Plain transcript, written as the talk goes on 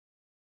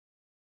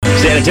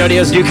San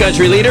Antonio's new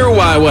country leader,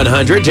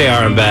 Y100,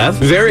 JR and Beth.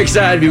 Very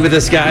excited to be with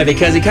this guy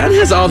because he kind of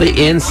has all the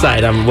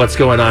insight on what's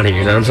going on here.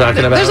 You know what I'm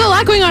talking about? There's a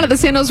lot going on at the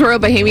Sandals Royal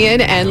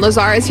Bahamian, and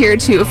Lazar is here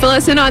to fill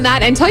us in on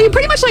that and tell you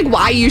pretty much like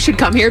why you should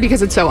come here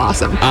because it's so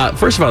awesome.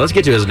 First of all, let's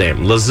get to his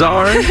name.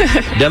 Lazar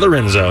De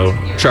Lorenzo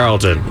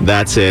Charlton.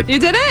 That's it. You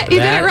did it?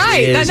 You did it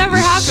right. That never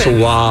happened.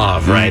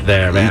 Suave right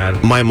there, man.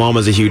 My mom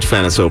was a huge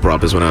fan of soap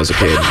operas when I was a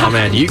kid. Oh,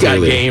 man, you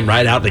got game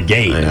right out the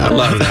gate. I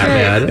love that,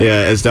 man.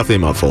 Yeah, it's definitely a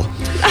mouthful.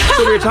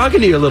 So we were talking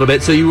to you a little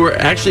bit. So you were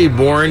actually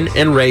born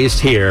and raised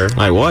here.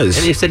 I was.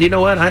 And you said, you know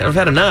what? I've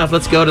had enough.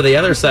 Let's go to the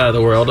other side of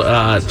the world,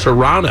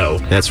 Toronto.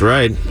 That's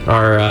right.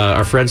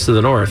 Our friends to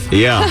the north.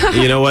 Yeah.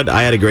 You know what?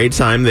 I had a great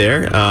time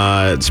there.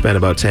 Spent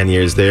about 10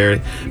 years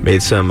there.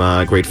 Made some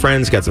great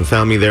friends. Got some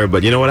family there.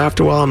 But you know what?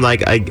 After a while, I'm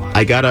like,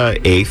 I gotta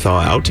A, thaw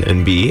out,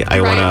 and B,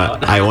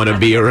 I wanna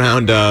be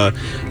around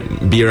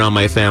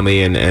my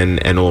family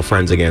and old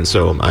friends again.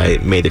 So I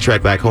made the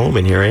trek back home,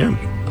 and here I am.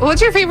 What's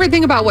your favorite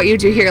thing about what you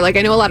do here? Like,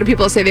 I know a lot of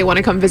people say they want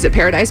to come visit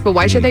Paradise, but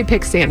why should they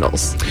pick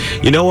Sandals?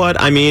 You know what?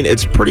 I mean,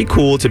 it's pretty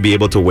cool to be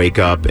able to wake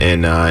up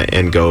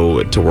and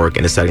go to work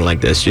in a setting like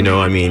this. You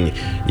know, I mean,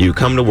 you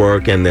come to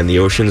work and then the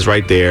ocean's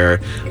right there.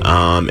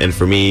 And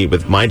for me,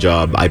 with my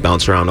job, I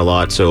bounce around a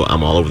lot, so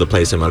I'm all over the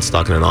place. I'm not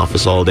stuck in an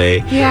office all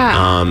day. Yeah.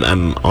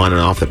 I'm on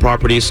and off the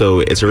property, so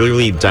it's a really,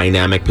 really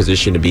dynamic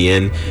position to be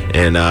in.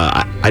 And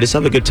I just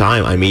have a good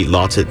time. I meet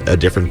lots of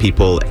different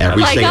people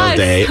every single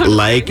day,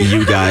 like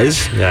you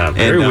guys. Yeah,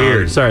 very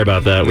weird. Sorry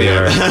about that. We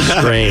are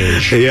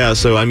strange. Yeah,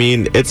 so I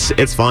mean,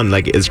 it's fun.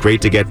 Like, it's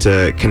great to get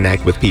to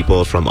connect with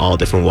people from all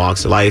different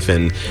walks of life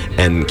and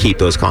keep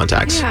those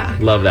contacts. Yeah.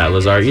 Love that,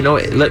 Lazar. You know,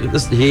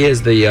 he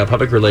is the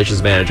public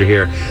relations manager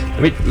here.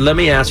 Let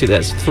me ask you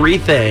this: 3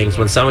 things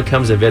when someone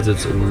comes and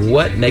visits,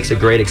 what makes a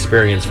great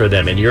experience for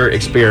them? In your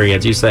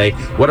experience, you say,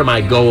 what are my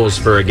goals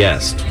for a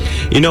guest?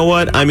 You know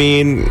what? I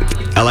mean,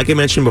 like I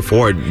mentioned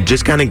before,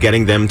 just kind of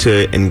getting them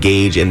to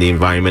engage in the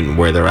environment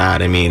where they're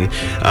at. I mean,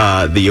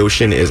 the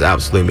ocean is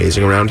absolutely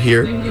amazing around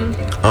here.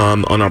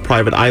 On our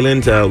private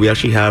island, we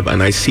actually have a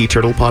nice sea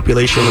turtle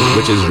population,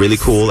 which is really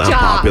cool and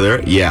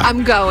popular. Yeah,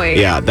 I'm going.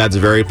 Yeah, that's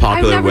very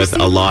popular with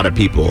a lot of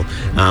people.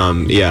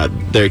 Yeah,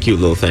 they're cute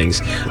little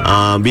things.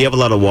 We have a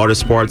lot of water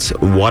sports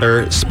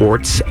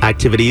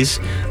activities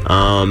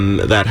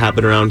that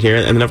happen around here,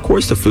 and then of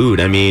course the food.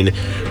 I mean,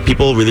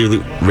 people really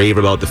rave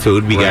about the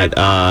food. We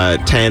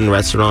got 10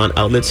 restaurant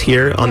outlets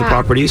here on the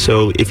property,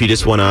 so if you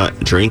just want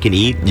to drink and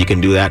eat, you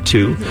can do that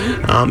too.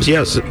 So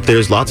yes,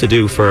 there's lots to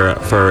do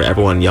for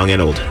everyone, young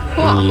and old.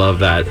 Cool. Love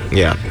that.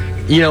 Yeah.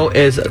 You know,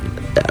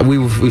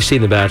 we've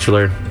seen The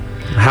Bachelor.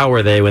 How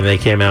were they when they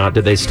came out?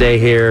 Did they stay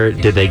here?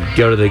 Did they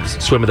go to the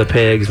swim with the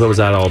pigs? What was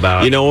that all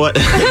about? You know what?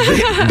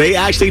 they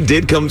actually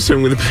did come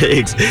swim with the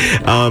pigs.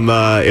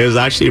 It was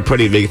actually a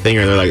pretty big thing.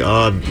 They're like,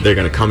 oh, they're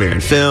going to come here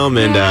and film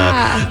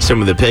and swim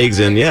with the pigs.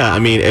 And yeah, I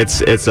mean,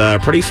 it's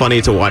pretty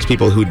funny to watch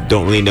people who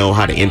don't really know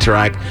how to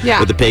interact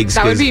with the pigs.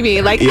 That would be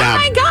me. Like, oh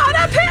my God,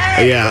 a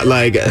pig! Yeah,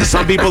 like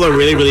some people are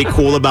really, really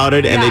cool about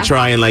it, and they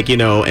try and like, you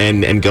know,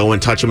 and go and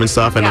touch them and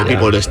stuff. And other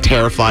people are just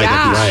terrified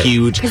that these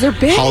huge,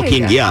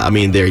 hulking. Yeah, I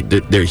mean,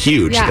 they're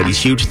huge. That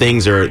these huge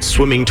things are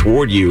swimming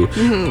toward you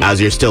as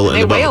you're still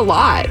in the boat. They weigh a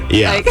lot.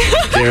 Yeah. Like,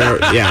 they're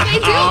they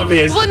do.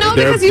 obvious. Well, no,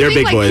 because you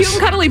think like cute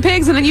and cuddly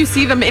pigs, and then you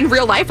see them in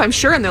real life, I'm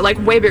sure, and they're like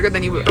way bigger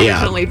than you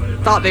originally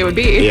thought they would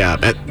be. Yeah,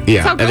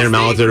 and their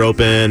mouths are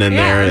open, and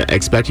they're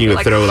expecting you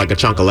to throw like a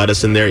chunk of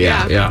lettuce in there.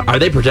 Yeah. Are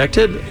they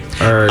protected?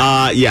 Or?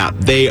 Yeah,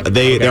 they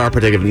are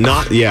protected.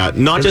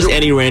 Not just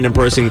any random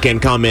person can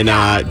come and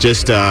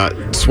just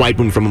swipe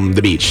them from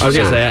the beach. I was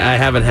gonna say I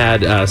haven't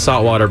had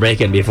saltwater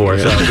bacon before,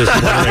 so I'm just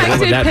wondering what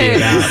would that be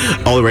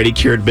about? Already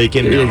cured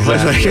bacon.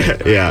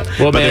 Exactly. Yeah.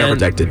 Well, but man, they're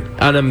protected.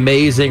 An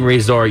amazing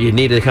resort. You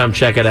need to come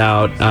check it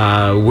out.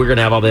 We're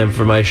gonna have all the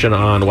information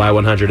on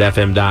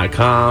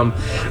y100fm.com.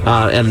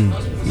 And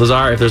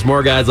Lazar, if there's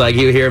more guys like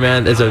you here,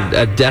 man, it's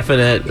a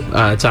definite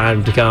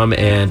time to come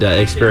and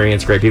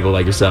experience great people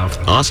like yourself.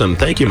 Awesome.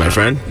 Thank you, my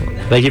friend.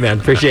 Thank you, man.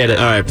 Appreciate it.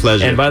 All right,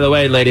 pleasure. And by the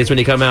way, ladies, when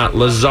you come out,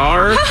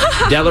 Lazar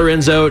De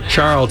Lorenzo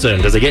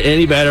Charlton. Does it get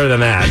any better than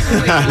that?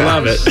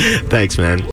 Love it. Thanks, man.